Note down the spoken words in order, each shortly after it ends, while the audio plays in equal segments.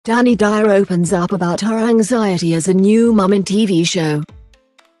Dani Dyer opens up about her anxiety as a new mum in TV show.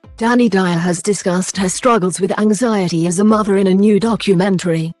 Dani Dyer has discussed her struggles with anxiety as a mother in a new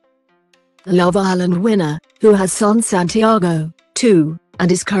documentary. The Love Island winner, who has son Santiago, 2,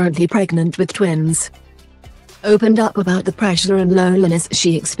 and is currently pregnant with twins, opened up about the pressure and loneliness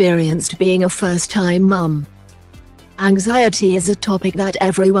she experienced being a first-time mum. Anxiety is a topic that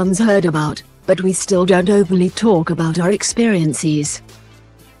everyone's heard about, but we still don't openly talk about our experiences,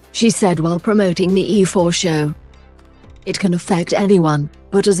 she said while promoting the E4 show. It can affect anyone,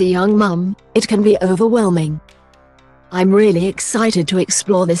 but as a young mum, it can be overwhelming. I'm really excited to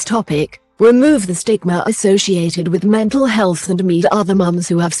explore this topic, remove the stigma associated with mental health and meet other mums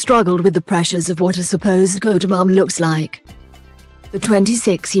who have struggled with the pressures of what a supposed good mum looks like. The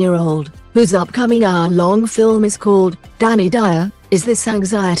 26-year-old, whose upcoming hour-long film is called Dani Dyer, Is This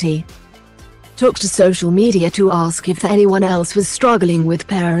Anxiety?, took to social media to ask if anyone else was struggling with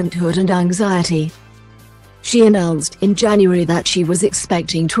parenthood and anxiety. She announced in January that she was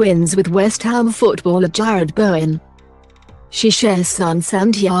expecting twins with West Ham footballer Jarrod Bowen. She shares son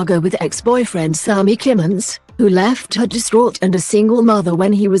Santiago with ex-boyfriend Sammy Kimmins, who left her distraught and a single mother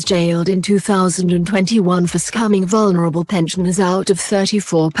when he was jailed in 2021 for scamming vulnerable pensioners out of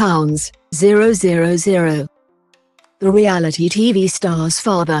 £34,000. The reality TV star's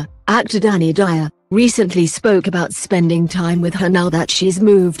father, actor Dani Dyer, recently spoke about spending time with her now that she's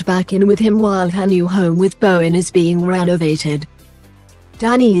moved back in with him while her new home with Bowen is being renovated.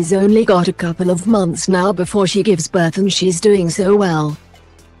 Dani's only got a couple of months now before she gives birth and she's doing so well,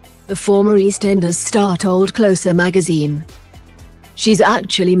 the former EastEnders star told Closer magazine. She's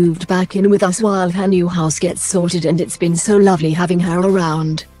actually moved back in with us while her new house gets sorted and it's been so lovely having her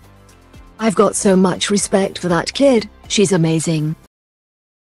around. I've got so much respect for that kid, she's amazing.